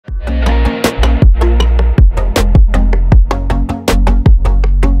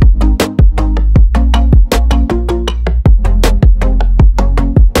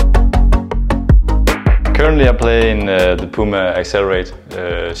play in the Puma Accelerate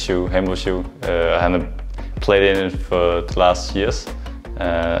handball shoe. I haven't played in it for the last years,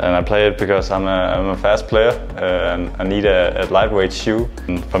 and I play it because I'm a fast player and I need a lightweight shoe.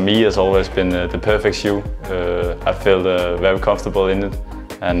 And for me, it's always been the perfect shoe. I feel very comfortable in it,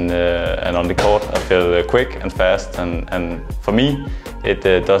 and on the court I feel quick and fast, and for me it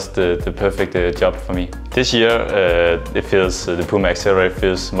does the perfect job for me. This year the Puma Accelerate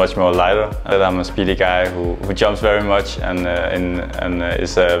feels much more lighter. I'm a speedy guy who jumps very much and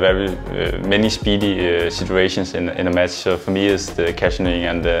is very many speedy situations in a match. So for me it's the cushioning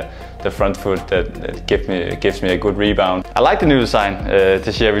and the front foot that gives me a good rebound. I like the new design.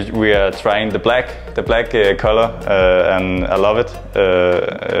 This year we are trying the black color, and I love it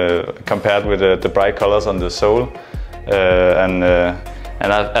compared with the bright colors on the sole.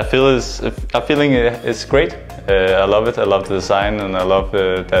 And I feel it's great. I love it. I love the design, and I love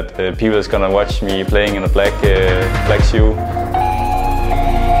that people is gonna watch me playing in a black shoe.